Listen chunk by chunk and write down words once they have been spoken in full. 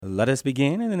Let us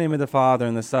begin in the name of the Father,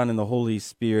 and the Son, and the Holy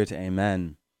Spirit.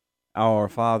 Amen. Our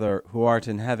Father, who art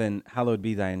in heaven, hallowed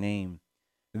be thy name.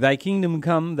 Thy kingdom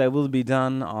come, thy will be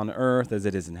done on earth as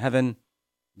it is in heaven.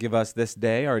 Give us this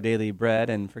day our daily bread,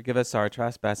 and forgive us our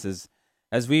trespasses,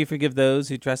 as we forgive those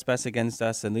who trespass against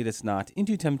us, and lead us not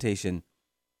into temptation,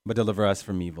 but deliver us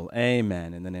from evil.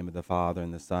 Amen. In the name of the Father,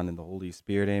 and the Son, and the Holy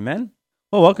Spirit. Amen.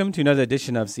 Well, welcome to another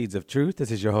edition of Seeds of Truth.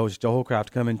 This is your host, Hollcraft,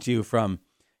 coming to you from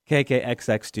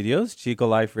KKXX Studios, Chico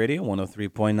Life Radio,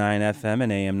 103.9 FM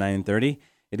and AM 930.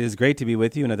 It is great to be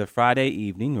with you another Friday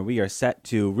evening where we are set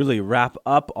to really wrap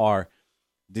up our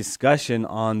discussion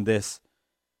on this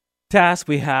task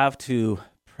we have to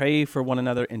pray for one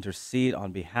another, intercede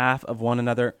on behalf of one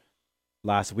another.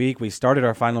 Last week, we started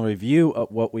our final review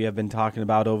of what we have been talking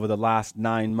about over the last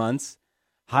 9 months,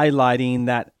 highlighting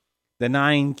that the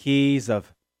 9 keys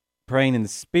of praying in the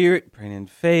Spirit, praying in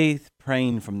faith,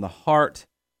 praying from the heart,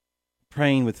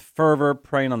 praying with fervor,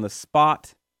 praying on the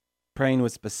spot, praying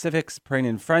with specifics, praying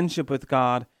in friendship with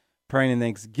God, praying in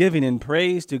thanksgiving and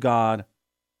praise to God,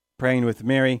 praying with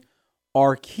Mary,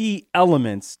 are key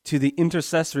elements to the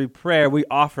intercessory prayer we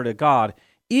offer to God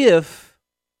if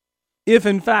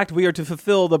in fact we are to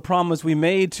fulfill the promise we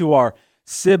made to our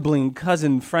sibling,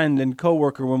 cousin, friend, and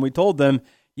coworker when we told them,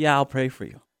 yeah, I'll pray for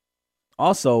you.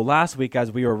 Also, last week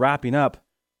as we were wrapping up,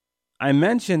 I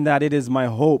mentioned that it is my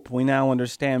hope we now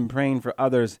understand praying for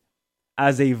others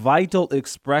as a vital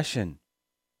expression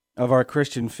of our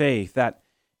Christian faith, that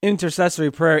intercessory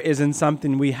prayer isn't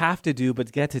something we have to do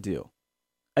but get to do,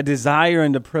 a desire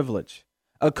and a privilege,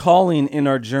 a calling in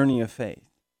our journey of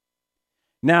faith.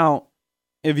 Now,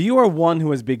 if you are one who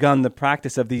has begun the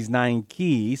practice of these 9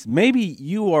 keys, maybe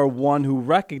you are one who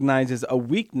recognizes a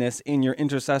weakness in your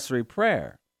intercessory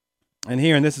prayer. And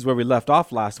this is where we left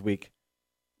off last week.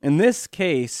 In this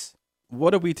case,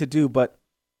 what are we to do but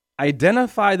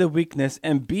identify the weakness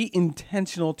and be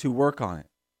intentional to work on it?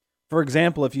 For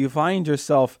example, if you find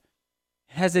yourself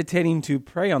hesitating to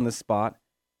pray on the spot,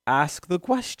 ask the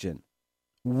question,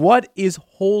 what is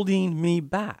holding me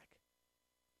back?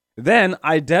 Then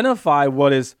identify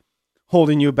what is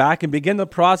holding you back and begin the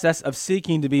process of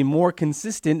seeking to be more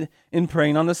consistent in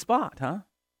praying on the spot,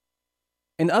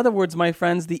 In other words, my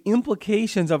friends, the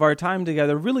implications of our time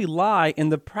together really lie in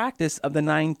the practice of the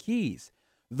 9 keys.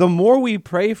 The more we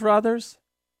pray for others,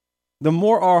 the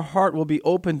more our heart will be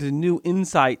open to new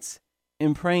insights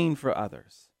in praying for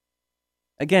others.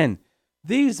 Again,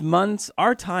 these months,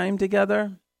 our time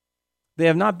together, they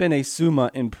have not been a summa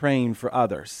in praying for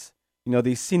others.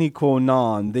 The sine qua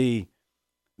non, the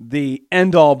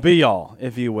end-all be-all,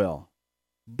 if you will.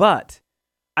 But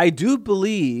I do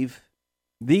believe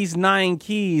these 9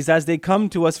 keys, as they come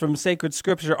to us from sacred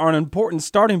scripture, are an important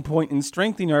starting point in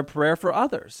strengthening our prayer for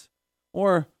others.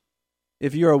 Or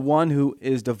if you're one who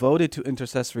is devoted to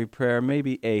intercessory prayer,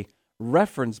 maybe a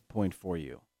reference point for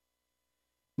you.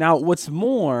 Now, what's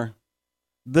more,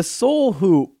 the soul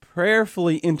who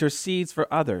prayerfully intercedes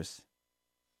for others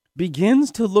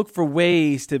begins to look for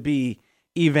ways to be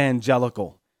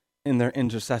evangelical in their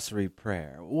intercessory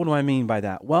prayer. What do I mean by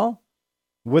that? Well,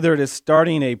 whether it is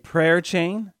starting a prayer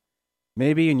chain,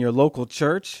 maybe in your local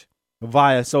church,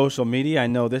 via social media. I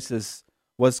know this is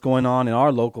what's going on in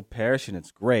our local parish, and it's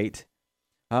great.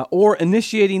 Or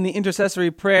initiating the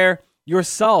intercessory prayer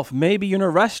yourself, maybe in a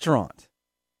restaurant.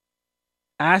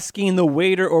 Asking the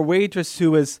waiter or waitress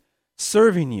who is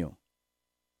serving you,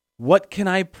 what can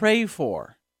I pray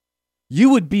for? You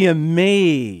would be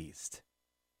amazed,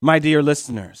 my dear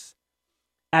listeners,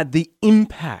 at the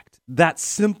impact that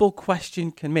simple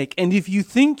question can make. And if you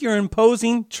think you're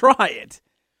imposing, try it.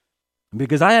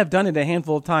 Because I have done it a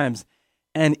handful of times,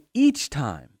 and each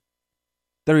time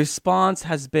the response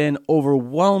has been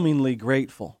overwhelmingly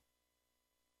grateful.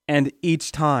 And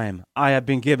each time I have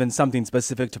been given something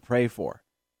specific to pray for.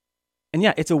 And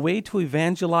yeah, it's a way to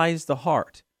evangelize the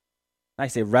heart. I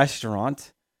say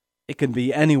restaurant, it can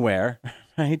be anywhere,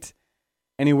 right?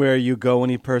 Anywhere you go,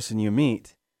 any person you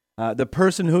meet. The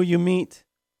person who you meet,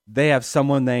 they have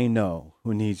someone they know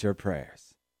who needs your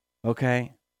prayers,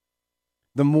 okay?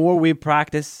 The more we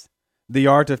practice the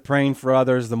art of praying for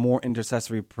others, the more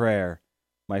intercessory prayer,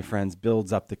 my friends,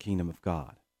 builds up the kingdom of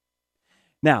God.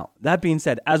 Now, that being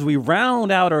said, as we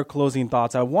round out our closing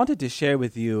thoughts, I wanted to share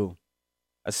with you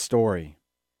a story.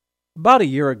 About a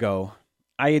year ago,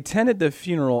 I attended the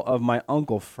funeral of my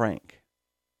Uncle Frank.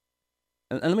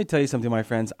 And let me tell you something, my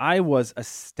friends. I was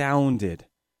astounded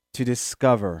to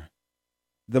discover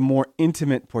the more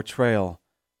intimate portrayal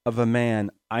of a man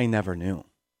I never knew.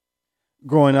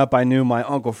 Growing up, I knew my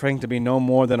Uncle Frank to be no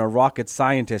more than a rocket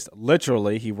scientist.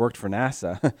 Literally, he worked for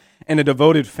NASA, and a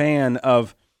devoted fan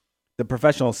of the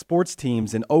professional sports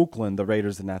teams in Oakland, the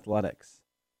Raiders and Athletics.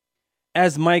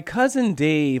 As my cousin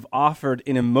Dave offered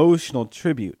an emotional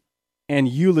tribute and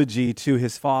eulogy to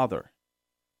his father,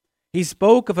 he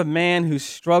spoke of a man who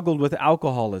struggled with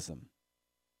alcoholism,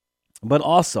 but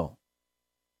also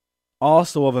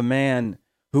of a man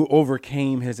who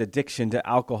overcame his addiction to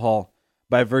alcohol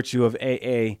by virtue of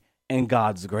AA and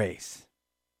God's grace.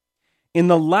 In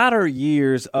the latter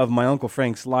years of my Uncle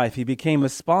Frank's life, he became a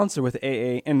sponsor with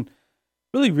AA and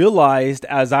really realized,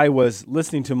 as I was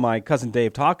listening to my cousin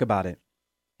Dave talk about it,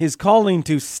 his calling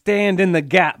to stand in the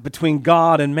gap between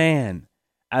God and man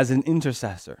as an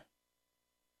intercessor.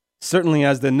 Certainly,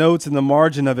 as the notes in the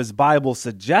margin of his Bible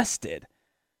suggested,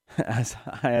 as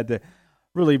I had the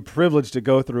really privilege to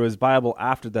go through his Bible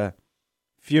after the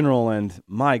funeral, and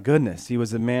my goodness, he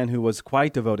was a man who was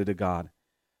quite devoted to God.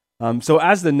 So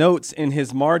as the notes in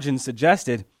his margin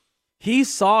suggested, he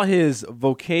saw his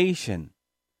vocation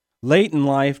late in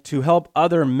life to help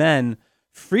other men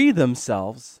free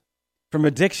themselves from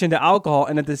addiction to alcohol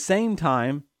and at the same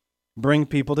time bring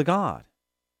people to God.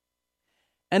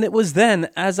 And it was then,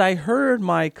 as I heard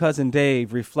my cousin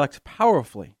Dave reflect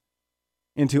powerfully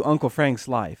into Uncle Frank's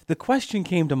life, the question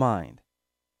came to mind: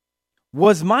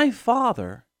 was my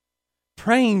father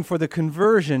praying for the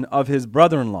conversion of his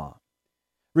brother-in-law?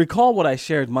 Recall what I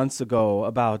shared months ago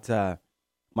about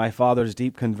my father's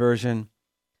deep conversion.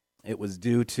 It was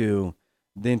due to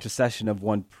the intercession of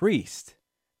one priest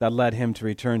that led him to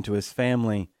return to his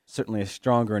family, certainly a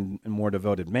stronger and more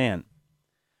devoted man.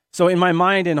 So in my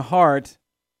mind and heart,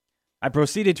 I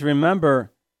proceeded to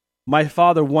remember my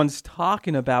father once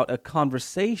talking about a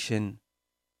conversation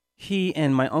he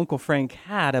and my Uncle Frank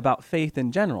had about faith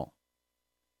in general.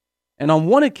 And on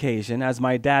one occasion, as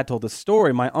my dad told the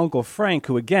story, my Uncle Frank,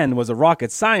 who again was a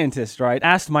rocket scientist, right,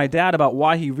 asked my dad about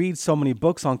why he reads so many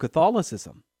books on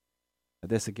Catholicism.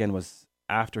 This again was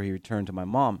after he returned to my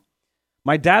mom.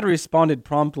 My dad responded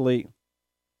promptly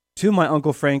to my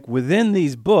Uncle Frank, "Within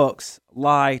these books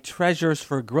lie treasures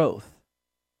for growth."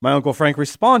 My Uncle Frank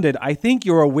responded, "I think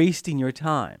you are wasting your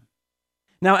time."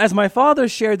 Now, as my father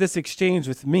shared this exchange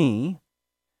with me,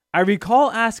 I recall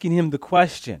asking him the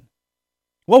question,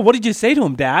 "Well, what did you say to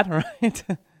him, Dad?" Right?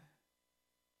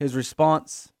 His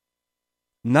response,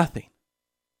 "Nothing."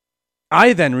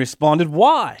 I then responded,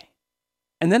 "Why?"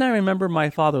 And then I remember my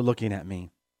father looking at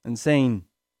me and saying,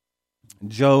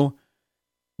 "Joe,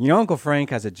 your Uncle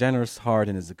Frank has a generous heart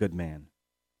and is a good man.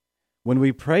 When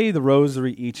we pray the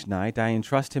rosary each night, I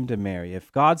entrust him to Mary.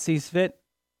 If God sees fit,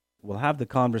 we'll have the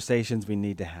conversations we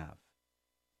need to have."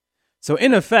 So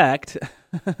in effect,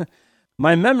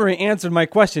 my memory answered my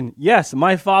question. Yes,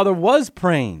 my father was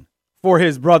praying for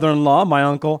his brother-in-law, my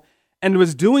uncle, and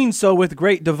was doing so with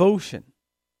great devotion.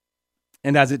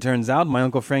 And as it turns out, my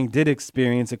Uncle Frank did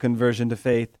experience a conversion to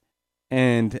faith.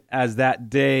 And as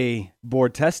that day bore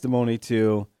testimony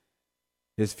to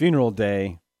his funeral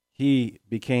day, he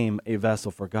became a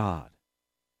vessel for God.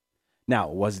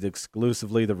 Now, was it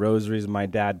exclusively the rosaries my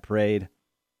dad prayed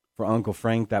for Uncle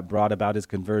Frank that brought about his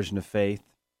conversion to faith?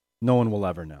 No one will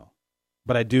ever know.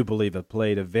 But I do believe it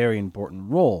played a very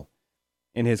important role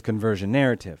in his conversion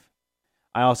narrative.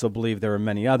 I also believe there were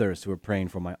many others who were praying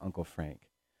for my Uncle Frank.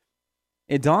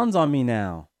 It dawns on me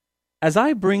now, as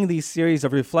I bring these series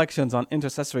of reflections on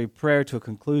intercessory prayer to a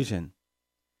conclusion,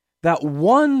 that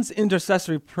one's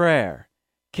intercessory prayer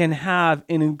can have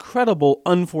an incredible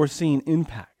unforeseen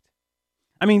impact.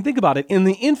 I mean, think about it. In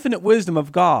the infinite wisdom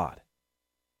of God,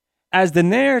 as the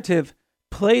narrative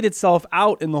played itself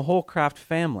out in the Hollcraft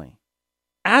family,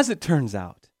 as it turns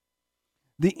out,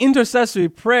 the intercessory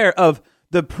prayer of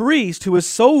the priest who was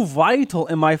so vital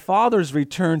in my father's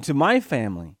return to my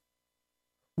family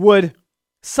would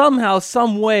somehow,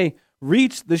 some way,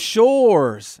 reach the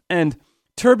shores and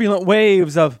turbulent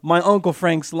waves of my Uncle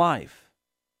Frank's life.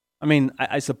 I mean,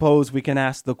 I suppose we can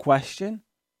ask the question,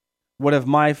 would have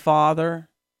my father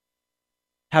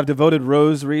have devoted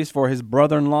rosaries for his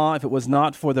brother-in-law if it was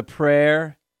not for the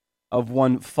prayer of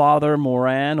one Father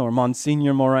Moran or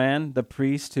Monsignor Moran, the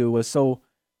priest who was so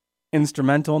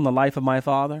instrumental in the life of my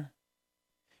father?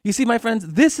 You see, my friends,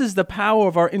 this is the power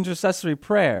of our intercessory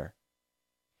prayer.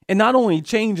 It not only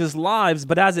changes lives,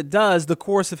 but as it does, the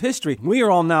course of history. We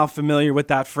are all now familiar with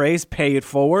that phrase, pay it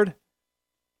forward.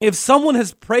 If someone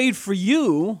has prayed for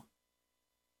you,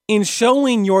 in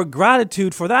showing your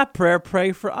gratitude for that prayer,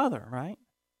 pray for others, right?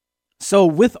 So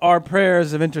with our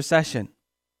prayers of intercession,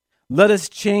 let us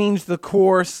change the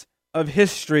course of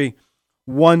history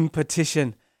one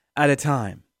petition at a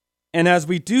time. And as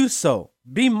we do so,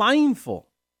 be mindful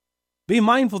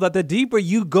that the deeper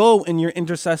you go in your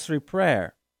intercessory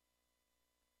prayer,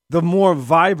 the more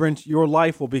vibrant your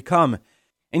life will become.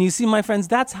 And you see, my friends,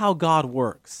 that's how God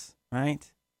works,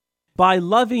 right? By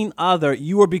loving other,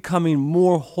 you are becoming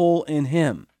more whole in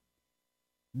Him.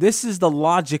 This is the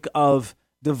logic of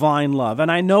divine love.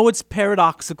 And I know it's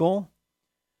paradoxical.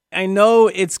 I know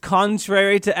it's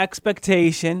contrary to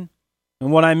expectation.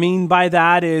 And what I mean by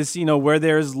that is, where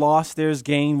there's loss, there's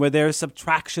gain. Where there's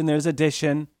subtraction, there's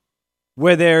addition.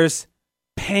 Where there's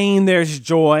pain, there's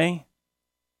joy.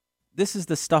 This is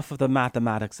the stuff of the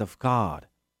mathematics of God,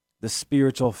 the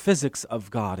spiritual physics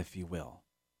of God, if you will.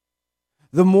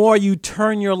 The more you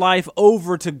turn your life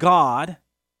over to God,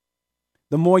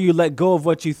 the more you let go of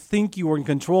what you think you are in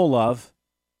control of,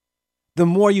 the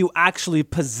more you actually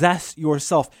possess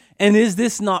yourself. And is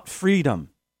this not freedom?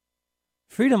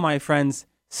 Freedom, my friends,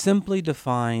 simply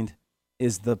defined,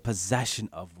 is the possession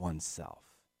of oneself.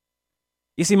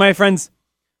 You see, my friends,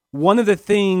 one of the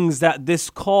things that this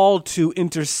call to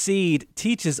intercede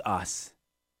teaches us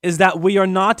is that we are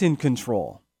not in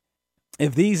control.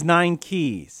 If these 9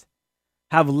 keys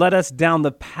have led us down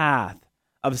the path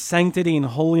of sanctity and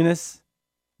holiness,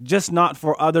 just not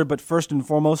for other, but first and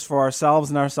foremost for ourselves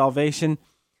and our salvation,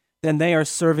 then they are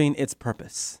serving its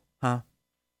purpose.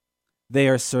 They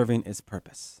are serving its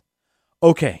purpose.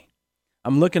 Okay,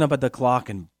 I'm looking up at the clock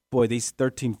and boy, these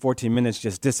 13, 14 minutes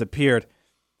just disappeared.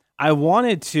 I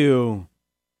wanted to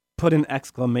put an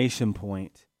exclamation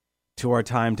point to our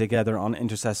time together on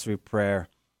intercessory prayer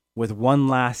with one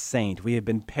last saint. We have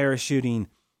been parachuting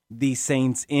these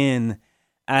saints in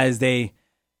as they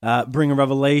bring a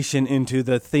revelation into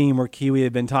the theme or key we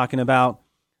have been talking about.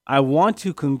 I want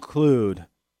to conclude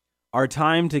our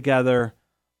time together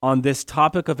on this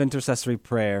topic of intercessory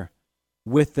prayer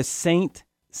with the Saint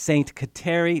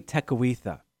Kateri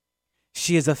Tekakwitha.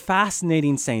 She is a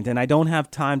fascinating saint, and I don't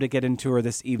have time to get into her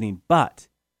this evening, but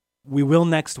we will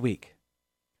next week.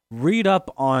 Read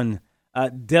up on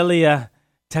Delia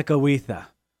Tekakwitha,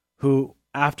 who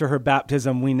after her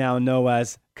baptism we now know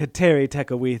as Kateri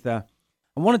Tekakwitha.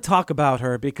 I want to talk about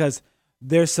her because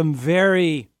there's some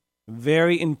very,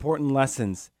 very important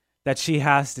lessons that she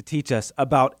has to teach us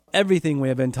about everything we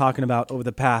have been talking about over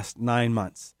the past 9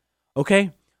 months.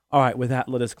 Okay? All right, with that,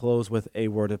 let us close with a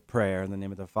word of prayer. In the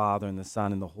name of the Father, and the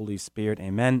Son, and the Holy Spirit.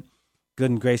 Amen.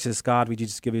 Good and gracious God, we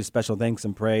just give you special thanks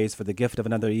and praise for the gift of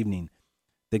another evening,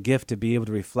 the gift to be able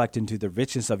to reflect into the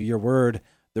richness of your word,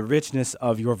 the richness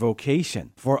of your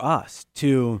vocation for us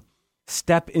to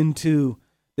step into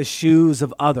the shoes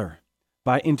of other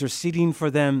by interceding for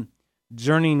them,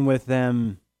 journeying with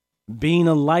them, being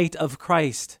a light of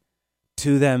Christ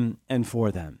to them and for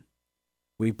them.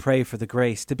 We pray for the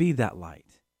grace to be that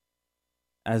light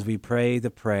as we pray the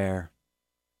prayer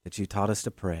that you taught us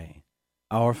to pray.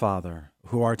 Our Father,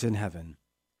 who art in heaven,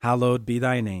 hallowed be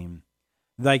thy name.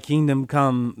 Thy kingdom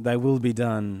come, thy will be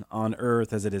done, on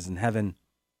earth as it is in heaven.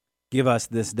 Give us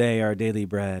this day our daily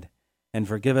bread, and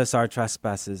forgive us our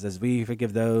trespasses as we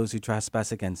forgive those who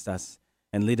trespass against us.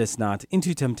 And lead us not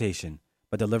into temptation,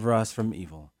 but deliver us from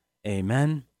evil.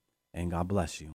 Amen, and God bless you.